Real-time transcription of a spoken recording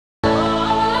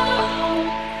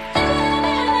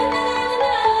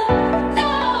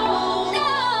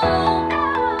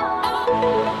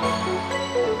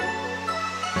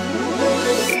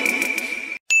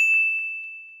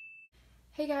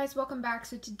guys, welcome back.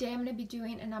 So today I'm going to be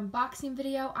doing an unboxing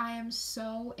video. I am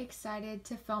so excited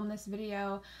to film this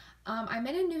video. I'm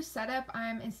in a new setup.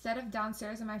 Instead of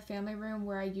downstairs in my family room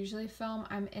where I usually film,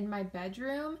 I'm in my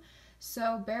bedroom.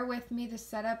 So bear with me, the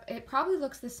setup, it probably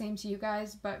looks the same to you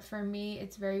guys, but for me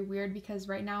it's very weird because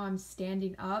right now I'm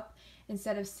standing up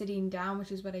instead of sitting down,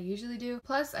 which is what I usually do.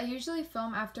 Plus, I usually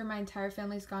film after my entire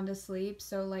family's gone to sleep,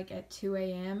 so like at 2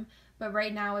 a.m. But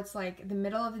right now it's like the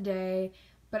middle of the day.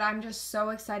 But I'm just so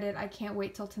excited. I can't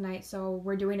wait till tonight, so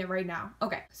we're doing it right now.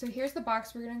 Okay, so here's the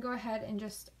box. We're gonna go ahead and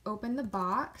just open the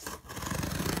box.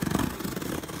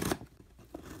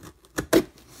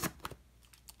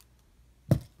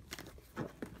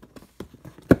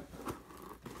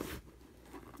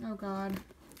 Oh God.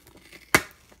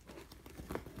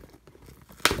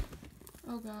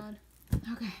 Oh God.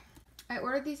 Okay. I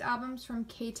ordered these albums from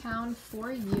K-Town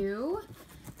for you.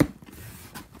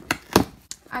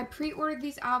 I pre-ordered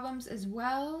these albums as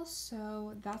well,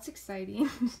 so that's exciting.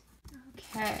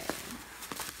 Okay,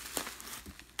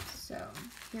 so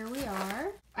here we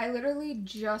are. I literally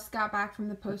just got back from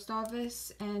the post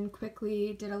office and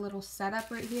quickly did a little setup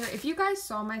right here. If you guys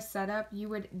saw my setup, you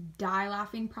would die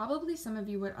laughing. Probably some of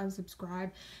you would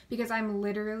unsubscribe because I'm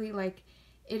literally like,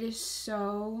 it is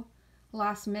so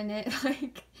last minute.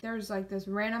 Like there's like this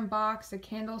random box, a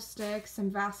candlestick,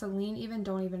 some Vaseline, even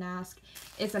don't even ask.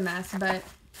 It's a mess, but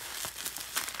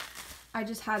I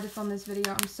just had to film this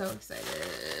video. I'm so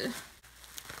excited.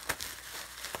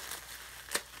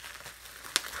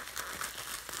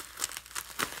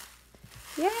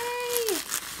 Yay!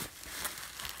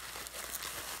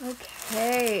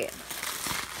 Okay.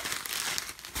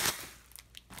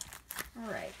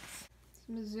 All right.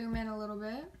 I'm gonna zoom in a little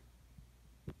bit.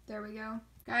 There we go.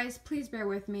 Guys, please bear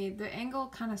with me. The angle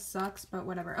kind of sucks, but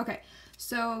whatever. Okay,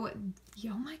 so,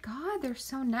 oh my God, they're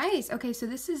so nice. Okay, so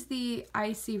this is the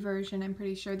icy version, I'm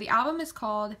pretty sure. The album is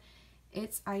called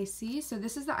It's Icy. So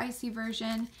this is the icy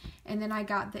version, and then I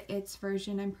got the It's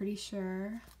version, I'm pretty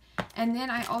sure. And then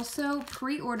I also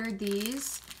pre-ordered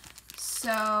these.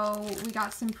 So we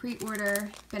got some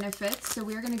pre-order benefits. So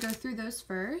we're gonna go through those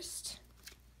first.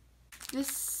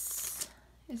 This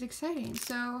is exciting.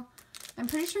 So I'm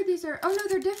pretty sure these are, oh no,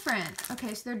 they're different.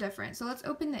 Okay, so they're different. So let's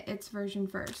open the It's version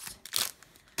first.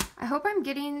 I hope I'm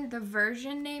getting the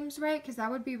version names right because that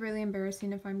would be really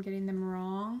embarrassing if I'm getting them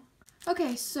wrong.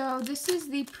 Okay, so this is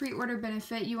the pre-order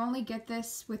benefit. You only get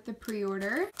this with the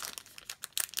pre-order.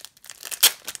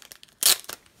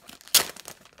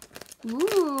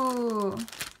 Ooh,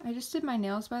 I just did my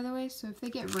nails, by the way, so if they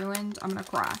get ruined, I'm gonna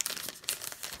cry.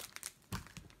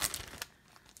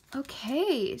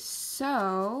 Okay,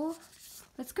 so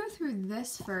let's go through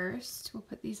this first. We'll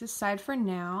put these aside for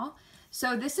now.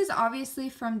 So this is obviously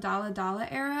from Dalla Dalla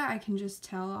era. I can just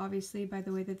tell, obviously, by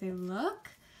the way that they look.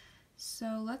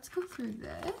 So let's go through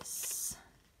this.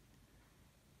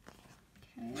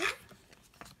 Okay.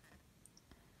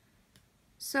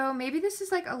 So maybe this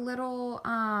is like a little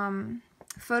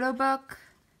photo book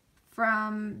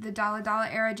from the Dalla Dalla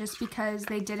era just because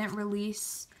they didn't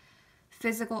release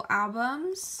physical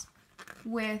albums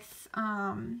with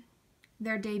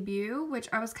their debut, which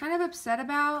I was kind of upset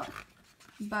about,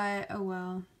 but oh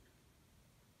well.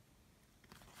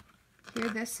 Here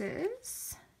this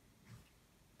is.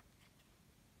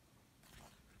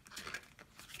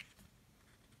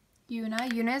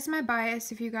 Yuna is my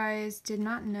bias if you guys did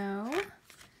not know.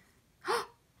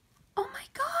 Oh my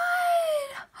God!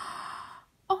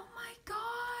 Oh my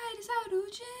God! Is that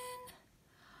Rujin?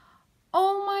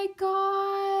 Oh my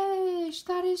gosh!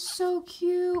 That is so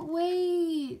cute.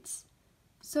 Wait.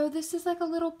 So this is like a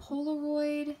little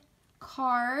Polaroid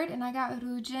card, and I got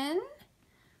Rujin,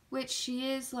 which she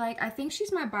is like, I think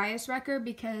she's my bias wrecker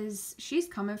because she's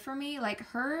coming for me. Like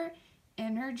her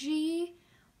energy,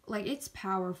 like it's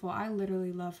powerful. I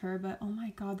literally love her, but oh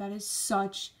my God, that is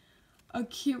such a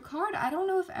cute card. I don't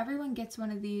know if everyone gets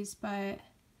one of these, but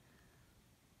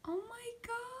oh my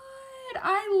God,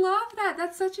 I love that.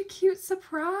 That's such a cute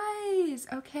surprise.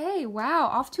 Okay, wow,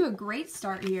 off to a great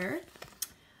start here.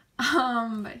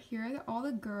 But here are all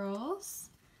the girls.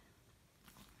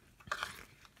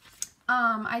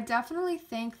 I definitely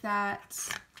think that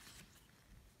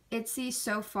ITZY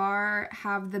so far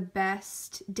have the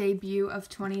best debut of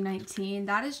 2019.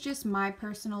 That is just my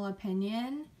personal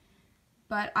opinion,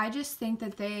 but I just think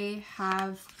that they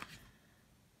have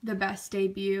the best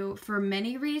debut for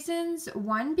many reasons.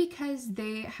 One, because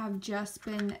they have just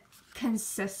been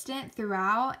consistent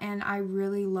throughout, and I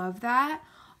really love that.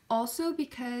 Also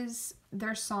because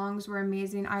their songs were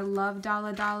amazing. I love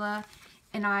Dalla Dalla,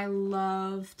 and I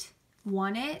loved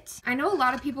Want It. I know a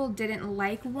lot of people didn't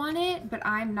like Want It, but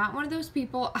I'm not one of those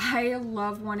people. I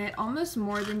love Want It almost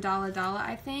more than Dala Dala,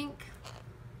 I think.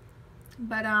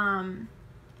 But, oh,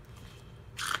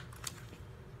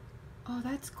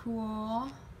 that's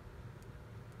cool.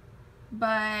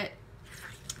 But,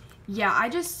 yeah,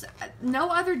 no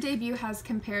other debut has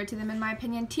compared to them in my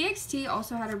opinion. TXT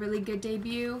also had a really good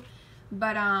debut,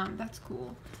 but, that's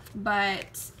cool.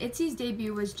 But ITZY's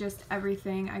debut was just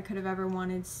everything I could have ever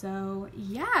wanted. So,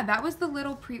 yeah, that was the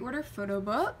little pre-order photo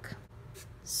book.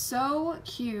 So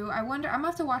cute. I'm gonna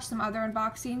have to watch some other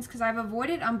unboxings because I've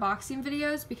avoided unboxing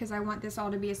videos because I want this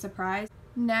all to be a surprise.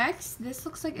 Next, this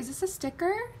looks like, is this a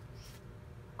sticker?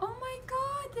 Oh my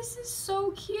god, this is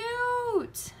so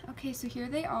cute. Okay, so here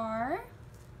they are.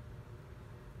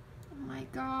 Oh my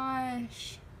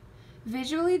gosh.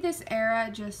 Visually, this era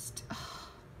just...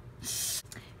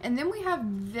 And then we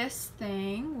have this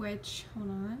thing, which,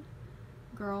 hold on.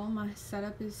 Girl, my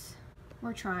setup is...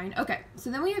 We're trying. Okay,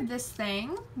 so then we have this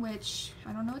thing, which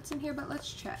I don't know what's in here, but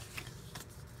let's check.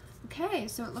 Okay,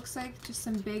 so it looks like just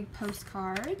some big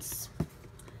postcards.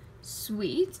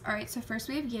 Sweet. Alright, so first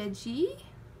we have Yeji.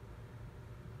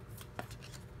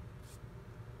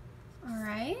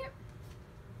 Alright.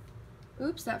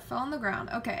 Oops, that fell on the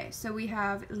ground. Okay, so we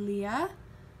have Leah.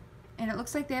 And it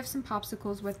looks like they have some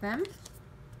popsicles with them.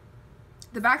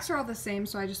 The backs are all the same,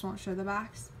 so I just won't show the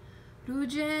backs.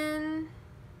 Ryujin,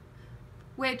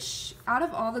 which out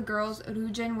of all the girls,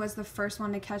 Ryujin was the first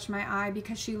one to catch my eye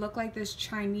because she looked like this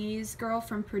Chinese girl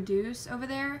from Produce over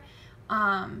there.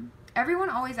 Everyone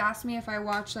always asks me if I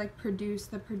watch like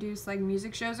Produce like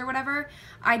music shows or whatever.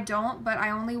 I don't, but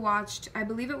I only watched, I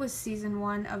believe it was season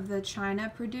 1 of the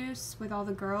China Produce with all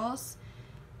the girls.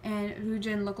 And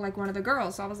Ryujin looked like one of the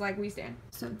girls, so I was like, we stand.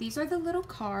 So these are the little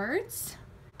cards.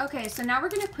 Okay, so now we're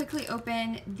going to quickly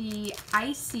open the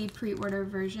ICY pre-order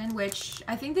version, which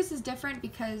I think this is different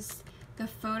because the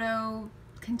photo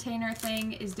container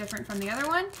thing is different from the other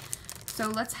one. So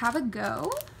let's have a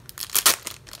go.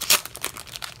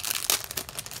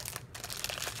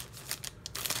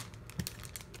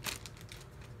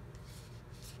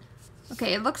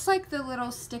 Okay, it looks like the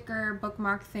little sticker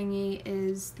bookmark thingy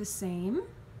is the same.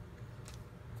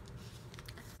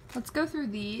 Let's go through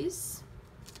these.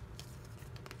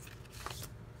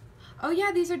 Oh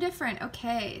yeah, these are different.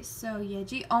 Okay, so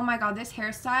Yeji. Oh my god, this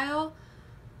hairstyle.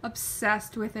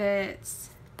 Obsessed with it.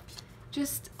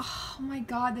 Just, oh my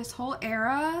god, this whole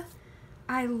era.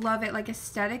 I love it. Like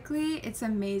aesthetically, it's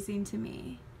amazing to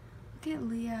me. Look at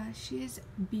Leah. She is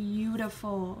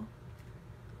beautiful.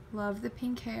 Love the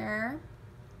pink hair.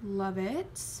 Love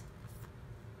it.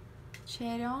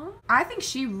 Cheryl. I think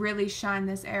she really shined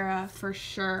this era for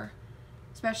sure.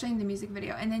 Especially in the music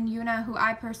video. And then Yuna, who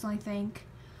I personally think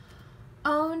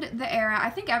owned the era. I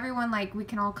think everyone, like, we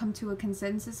can all come to a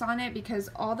consensus on it because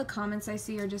all the comments I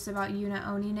see are just about Yuna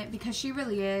owning it because she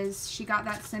really is. She got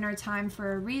that center time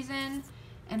for a reason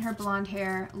and her blonde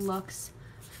hair looks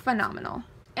phenomenal.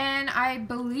 And I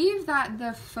believe that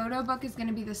the photo book is going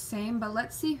to be the same, but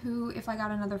let's see if I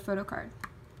got another photo card.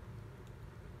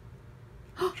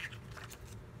 Oh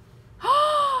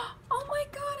my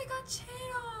god, I got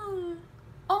Chaedong.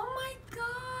 Oh my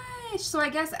gosh. So I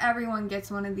guess everyone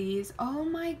gets one of these. Oh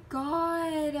my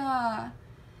god.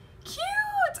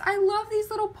 Cute. I love these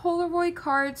little Polaroid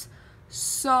cards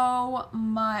so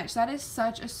much. That is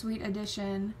such a sweet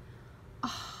addition.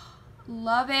 Oh,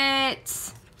 love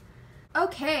it.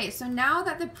 Okay, so now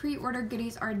that the pre-order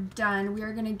goodies are done, we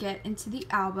are going to get into the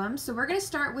album. So we're going to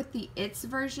start with the ITZY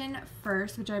version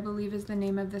first, which I believe is the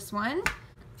name of this one.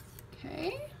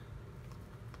 Okay.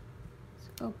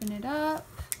 Let's open it up.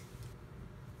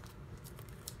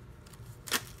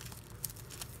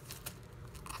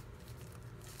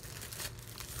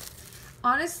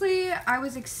 Honestly, I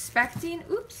was expecting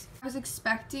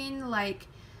like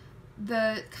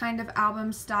the kind of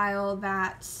album style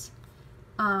that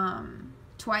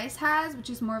Twice has, which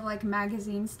is more of like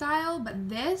magazine style, but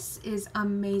this is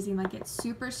amazing. Like, it's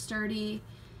super sturdy.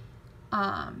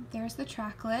 There's the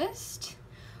track list,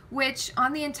 which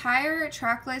on the entire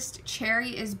track list,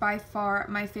 Cherry is by far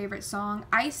my favorite song.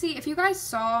 Icy, if you guys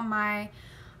saw my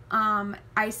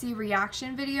Icy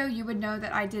reaction video, you would know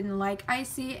that I didn't like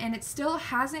Icy, and it still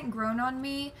hasn't grown on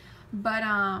me, but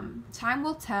time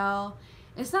will tell.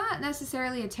 It's not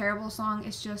necessarily a terrible song,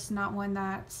 it's just not one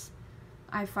that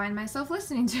I find myself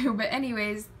listening to. But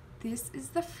anyways, this is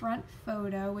the front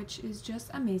photo, which is just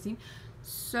amazing.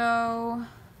 So,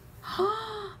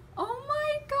 oh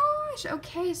my gosh.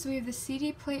 Okay, so we have the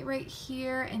CD plate right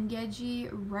here and Yeji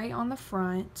right on the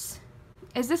front.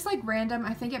 Is this like random?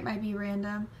 I think it might be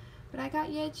random. But I got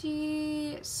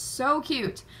Yeji. So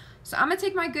cute. So I'm gonna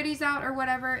take my goodies out or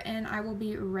whatever, and I will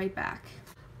be right back.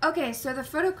 Okay, so the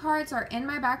photo cards are in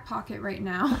my back pocket right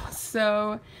now.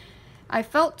 So I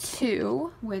felt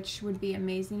 2, which would be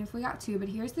amazing if we got 2, but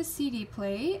here's the CD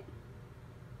plate.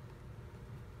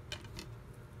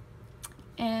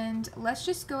 And let's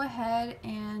just go ahead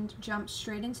and jump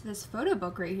straight into this photo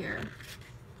book right here.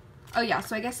 Oh yeah,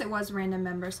 so I guess it was random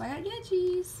members, so I got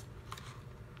Yetis.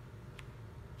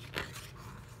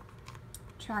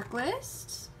 Track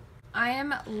list. I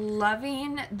am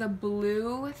loving the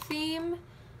blue theme.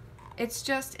 It's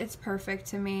perfect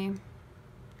to me.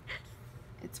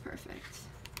 It's perfect.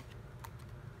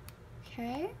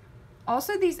 Okay.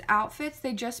 Also, these outfits,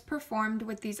 they just performed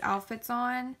with these outfits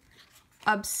on.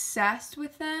 Obsessed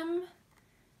with them.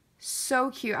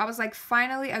 So cute. I was like,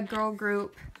 finally a girl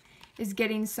group is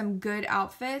getting some good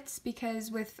outfits, because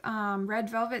with Red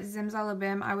Velvet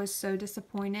Zimzalabim, I was so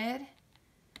disappointed.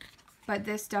 But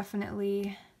this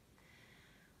definitely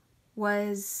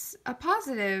was a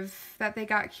positive that they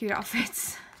got cute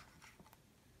outfits.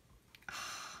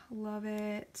 Love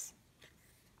it.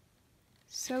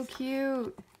 So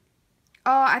cute.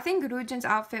 Oh, I think Rujin's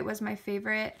outfit was my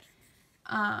favorite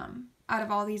out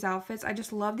of all these outfits. I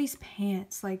just love these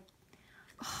pants. Like,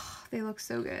 oh, they look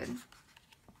so good.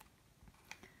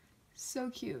 So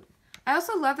cute. I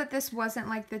also love that this wasn't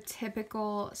like the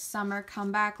typical summer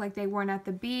comeback. Like, they weren't at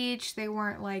the beach. They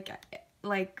weren't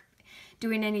like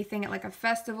doing anything at like a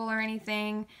festival or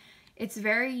anything. It's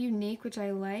very unique, which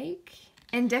I like,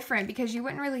 and different, because you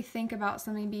wouldn't really think about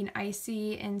something being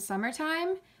icy in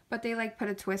summertime, but they like put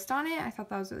a twist on it. I thought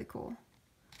that was really cool.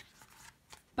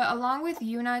 But along with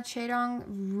Yoona, Chaedong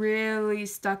really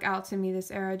stuck out to me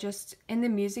this era. Just in the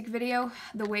music video,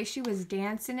 the way she was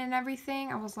dancing and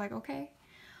everything, I was like, okay,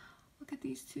 look at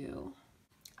these two.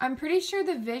 I'm pretty sure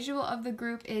the visual of the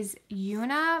group is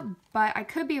Yoona, but I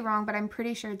could be wrong, but I'm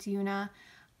pretty sure it's Yoona.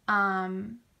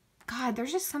 God,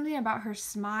 there's just something about her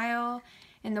smile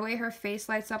and the way her face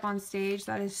lights up on stage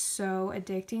that is so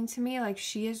addicting to me. Like,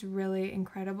 she is really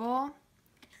incredible.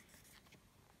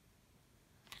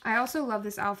 I also love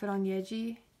this outfit on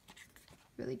Yeji.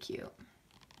 Really cute.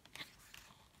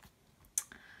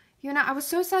 Yoona, I was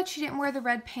so sad she didn't wear the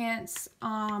red pants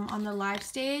on the live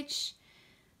stage.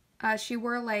 She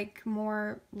wore like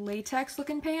more latex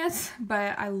looking pants,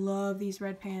 but I love these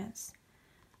red pants.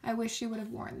 I wish she would have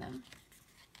worn them.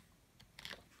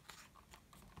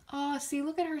 Oh, see,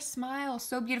 look at her smile.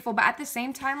 So beautiful. But at the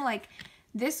same time, like,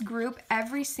 this group,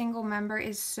 every single member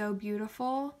is so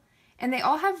beautiful. And they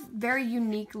all have very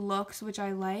unique looks, which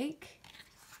I like.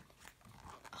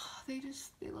 Oh, they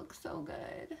look so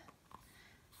good.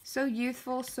 So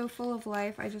youthful, so full of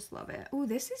life. I just love it. Oh,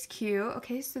 this is cute.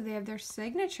 Okay, so they have their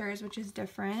signatures, which is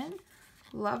different.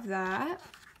 Love that.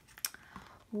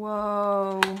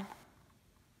 Whoa.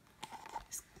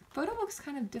 This photo book's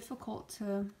kind of difficult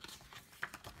to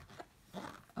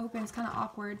open. It's kind of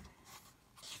awkward.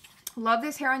 Love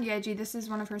this hair on Yeji. This is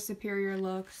one of her superior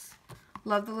looks.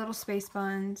 Love the little space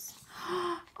buns.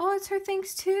 Oh, it's her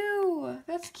things too.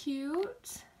 That's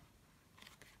cute.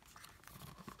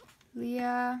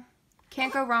 Leah.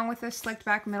 Can't go wrong with a slicked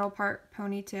back middle part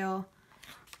ponytail.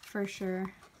 For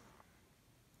sure.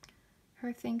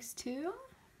 Her things too.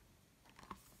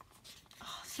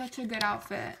 Oh, such a good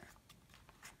outfit.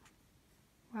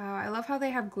 Wow, I love how they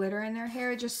have glitter in their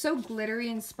hair. Just so glittery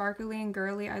and sparkly and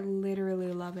girly. I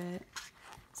literally love it.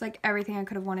 It's like everything I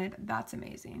could have wanted. That's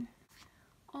amazing.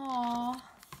 Aww.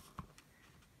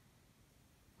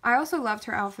 I also loved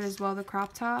her outfit as well, the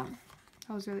crop top.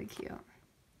 That was really cute.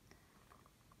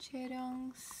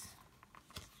 Chaedong's.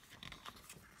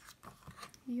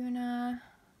 Yoona.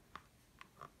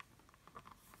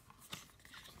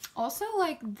 Also,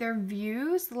 like, their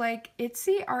views, like,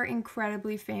 ITZY are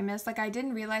incredibly famous. Like, I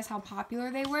didn't realize how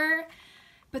popular they were,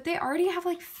 but they already have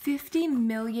like 50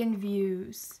 million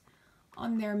views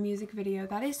on their music video.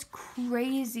 That is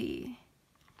crazy.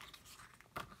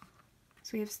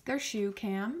 So we have their shoe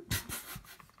cam.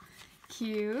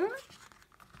 Cute.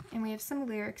 And we have some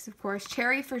lyrics, of course.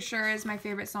 Cherry for sure is my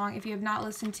favorite song. If you have not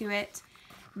listened to it,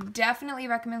 definitely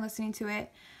recommend listening to it.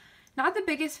 Not the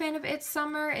biggest fan of It's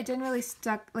Summer. It didn't really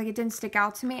it didn't stick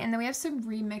out to me. And then we have some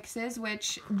remixes,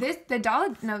 which the Dollar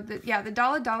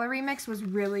Dollar remix was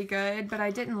really good, but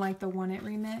I didn't like the Want It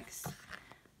remix.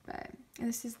 But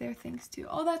this is their things too.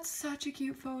 Oh, that's such a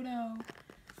cute photo.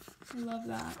 I love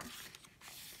that.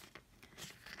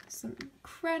 Some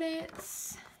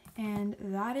credits, and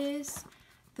that is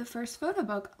the first photo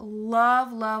book.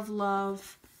 Love, love,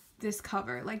 love this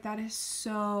cover. Like, that is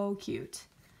so cute.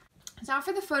 So now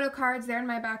for the photo cards, they're in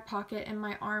my back pocket and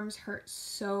my arms hurt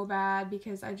so bad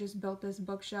because I just built this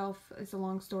bookshelf. It's a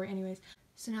long story anyways.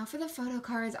 So now for the photo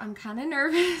cards, I'm kind of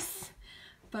nervous,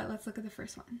 but let's look at the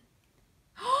first one.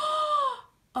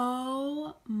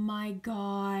 Oh my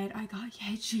god, I got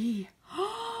Yeji.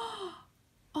 Oh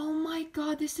my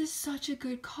god, this is such a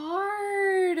good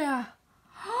card.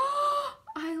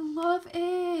 I love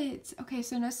it. Okay,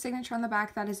 so no signature on the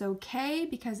back. That is okay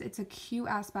because it's a cute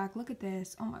ass back. Look at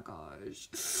this. Oh my gosh.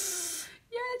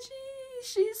 Yeji,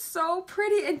 she's so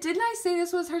pretty. And didn't I say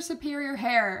this was her superior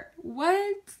hair?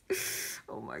 What?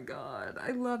 Oh my god,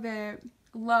 I love it.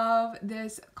 Love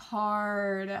this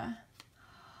card.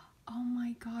 Oh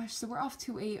my gosh, so we're off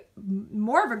to a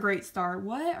more of a great start.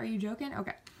 What? Are you joking?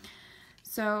 Okay.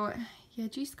 So,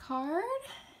 Yeji's card.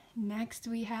 Next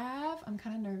we have, I'm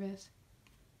kind of nervous.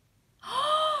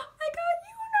 I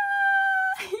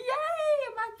got Yuna! Yay!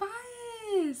 My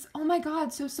bias! Oh my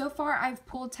god, so far I've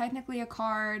pulled technically a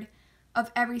card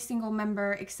of every single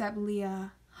member except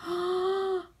Leah.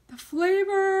 The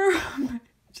flavor!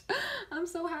 I'm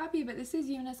so happy, but this is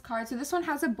Yuna's card. So this one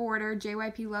has a border.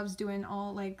 JYP loves doing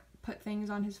all, like, put things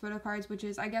on his photo cards, which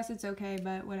is, I guess it's okay,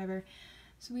 but whatever.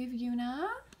 So we have Yuna.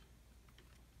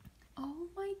 Oh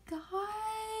my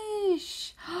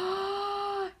gosh.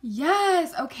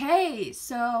 Yes. Okay.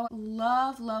 So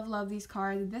love these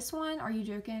cards. This one, are you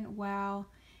joking? Wow.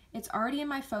 It's already in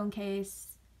my phone case.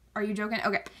 Are you joking?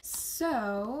 Okay.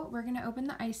 So we're going to open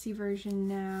the icy version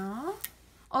now.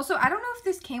 Also, I don't know if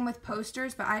this came with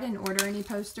posters, but I didn't order any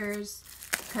posters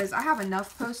because I have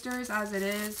enough posters as it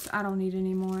is. I don't need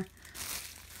any more.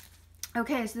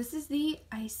 Okay, so this is the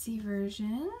icy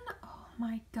version. Oh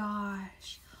my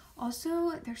gosh.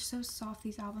 Also, they're so soft,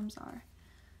 these albums are.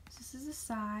 So this is the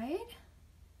side.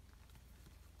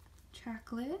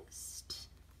 Track list.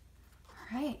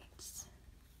 Alright.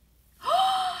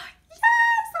 Oh, yes!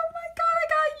 Oh my god, I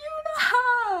got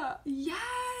Yuna!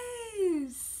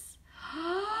 Yes!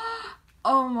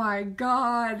 Oh my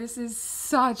god, this is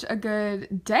such a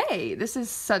good day. This is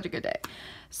such a good day.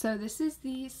 So this is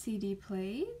the CD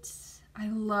plate. I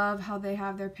love how they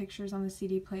have their pictures on the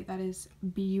CD plate. That is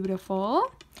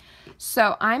beautiful.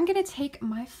 So I'm going to take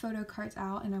my photo cards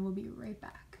out and I will be right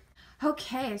back.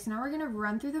 Okay, so now we're going to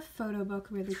run through the photo book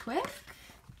really quick.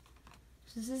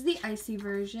 So this is the icy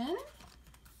version.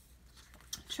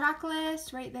 Track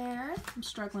list right there. I'm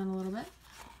struggling a little bit.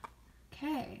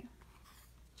 Okay.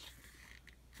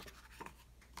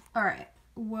 Alright.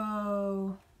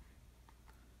 Whoa.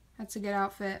 That's a good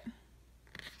outfit.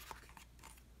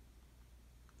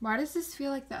 Why does this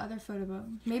feel like the other photo book?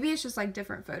 Maybe it's just like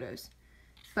different photos,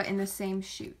 but in the same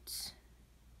shoots.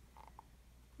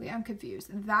 Wait, I'm confused.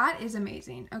 That is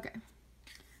amazing. Okay.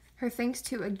 Her thanks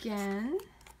to again.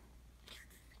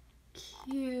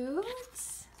 Cute.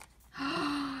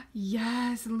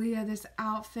 Yes, Leah, this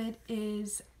outfit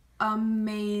is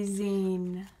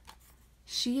amazing.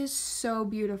 She is so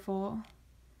beautiful.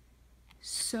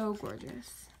 So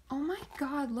gorgeous. Oh my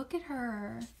god, look at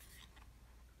her.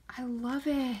 I love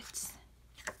it.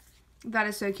 That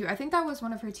is so cute. I think that was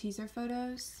one of her teaser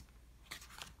photos.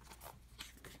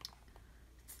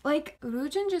 Like,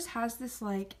 Ryujin just has this,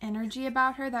 like, energy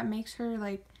about her that makes her,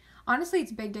 like, honestly,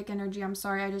 it's big dick energy. I'm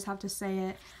sorry, I just have to say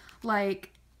it.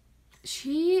 Like,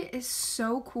 she is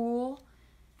so cool.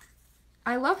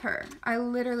 I love her. I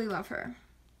literally love her.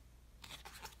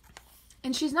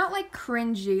 And she's not, like,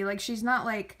 cringy. Like, she's not,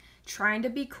 like, trying to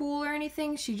be cool or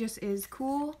anything. She just is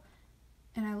cool.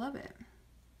 And I love it.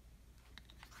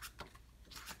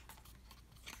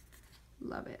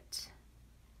 Love it.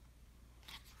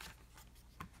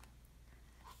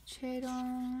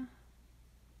 Chaedong.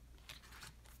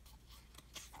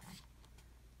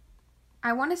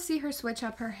 I want to see her switch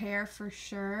up her hair for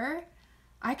sure.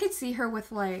 I could see her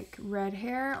with like red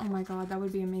hair. Oh my god, that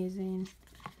would be amazing.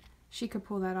 She could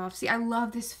pull that off. See, I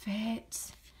love this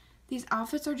fit. These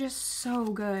outfits are just so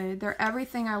good. They're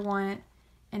everything I want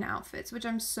in outfits, which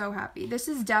I'm so happy. This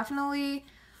is definitely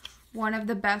one of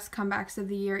the best comebacks of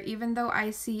the year. Even though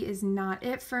Icy is not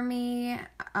it for me,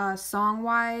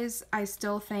 song-wise, I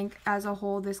still think as a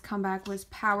whole this comeback was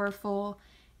powerful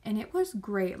and it was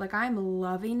great. Like, I'm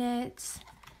loving it.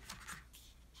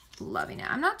 Loving it.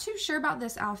 I'm not too sure about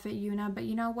this outfit, Yuna, but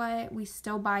you know what? We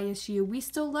still bias you. We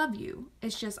still love you.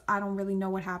 It's just I don't really know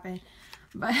what happened.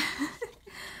 But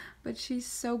but she's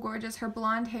so gorgeous. Her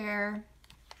blonde hair,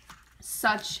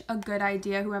 such a good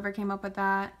idea, whoever came up with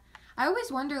that. I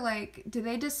always wonder, like, do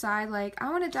they decide, like, I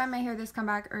want to dye my hair this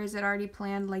comeback, or is it already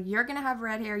planned? Like, you're going to have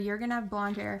red hair, you're going to have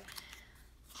blonde hair.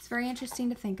 It's very interesting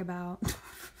to think about.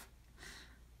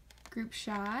 Group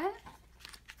shot.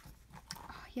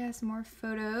 Oh, yes, more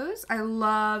photos. I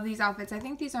love these outfits. I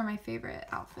think these are my favorite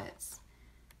outfits.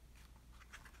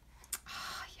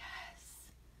 Oh, yes.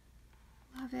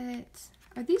 Love it.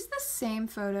 Are these the same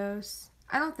photos?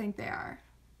 I don't think they are.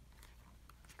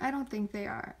 I don't think they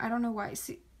are. I don't know why.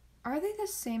 See, are they the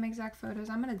same exact photos?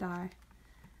 I'm gonna die.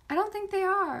 I don't think they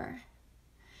are.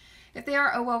 If they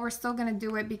are, oh well, we're still gonna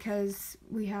do it because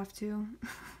we have to.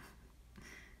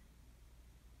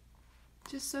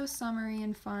 Just so summery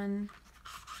and fun.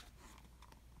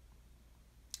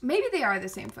 Maybe they are the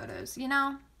same photos, you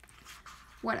know?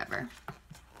 Whatever.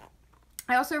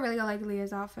 I also really like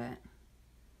Leah's outfit.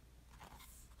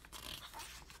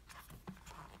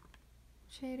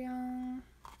 Chaeryong.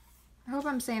 I hope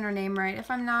I'm saying her name right.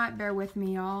 If I'm not, bear with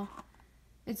me, y'all.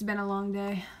 It's been a long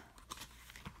day.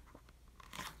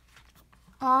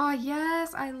 Oh,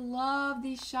 yes. I love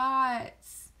these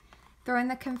shots. Throw in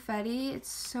the confetti. It's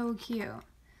so cute.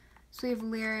 So we have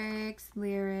lyrics,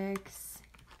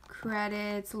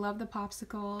 credits. Love the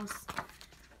popsicles.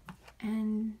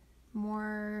 And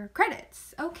more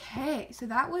credits. Okay. So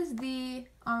that was the...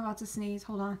 Oh, I'm about to sneeze.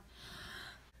 Hold on.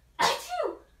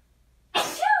 Achoo!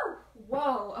 Achoo!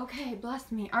 Whoa. Okay.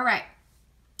 Bless me. All right.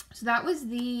 So that was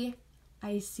the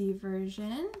icy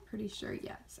version. Pretty sure,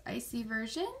 yes. Icy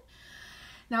version.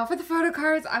 Now for the photo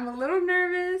cards, I'm a little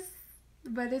nervous,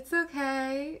 but it's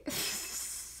okay.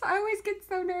 I always get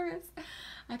so nervous.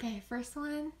 Okay, first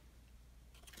one.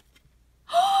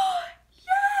 Oh,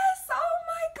 yes! Oh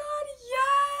my god,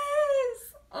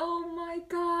 yes! Oh my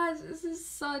gosh, this is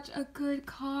such a good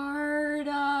card.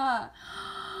 Oh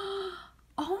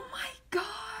my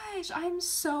gosh, I'm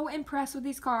so impressed with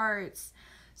these cards.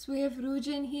 So we have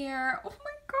Rujin here. Oh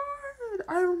my god,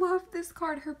 I love this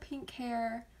card. Her pink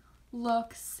hair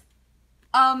looks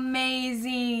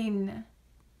amazing.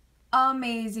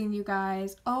 Amazing, you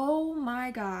guys. Oh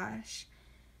my gosh.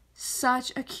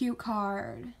 Such a cute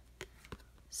card.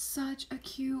 Such a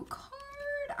cute card.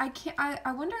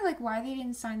 I wonder like why they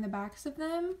didn't sign the backs of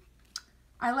them.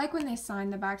 I like when they sign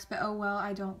the backs, but oh well,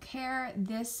 I don't care.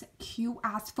 This cute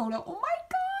ass photo. Oh my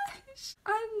gosh.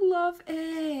 I love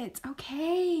it.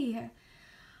 Okay.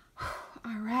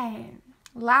 All right.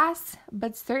 Last,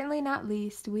 but certainly not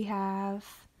least, we have...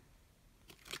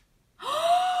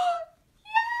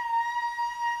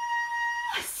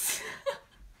 Yes!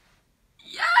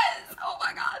 Yes! Oh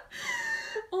my god!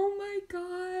 Oh my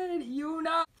god,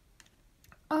 Yuna!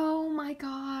 Oh my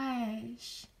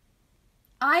gosh.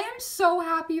 I am so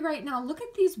happy right now. Look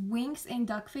at these winks and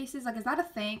duck faces. Like, is that a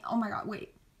thing? Oh my god,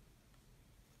 wait.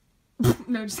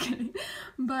 No, just kidding.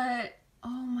 But... oh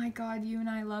my god, Yuna,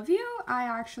 I love you. I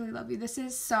actually love you. This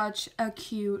is such a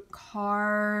cute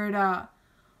card.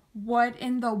 What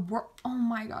in the world? Oh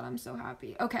my god, I'm so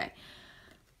happy. Okay.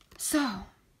 So,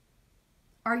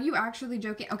 are you actually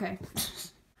joking? Okay.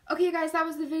 Okay, you guys, that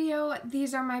was the video.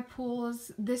 These are my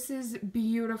pulls. This is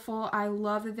beautiful. I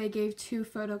love that they gave 2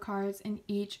 photo cards in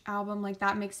each album. Like,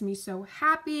 that makes me so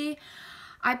happy.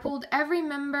 I pulled every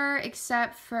member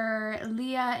except for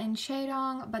Leah and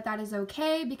Chaeryong, but that is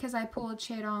okay because I pulled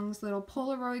Chaeryong's little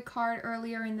Polaroid card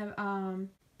earlier in the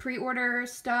pre-order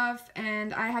stuff,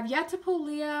 and I have yet to pull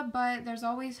Leah, but there's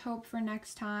always hope for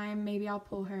next time. Maybe I'll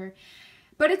pull her.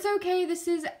 But it's okay. This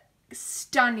is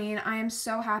stunning. I am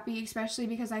so happy, especially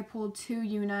because I pulled 2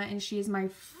 Yuna, and she is my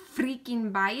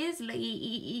freaking bias.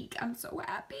 Like, I'm so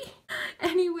happy.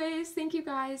 Anyways, thank you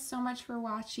guys so much for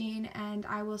watching, and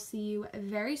I will see you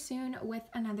very soon with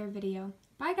another video.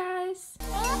 Bye, guys.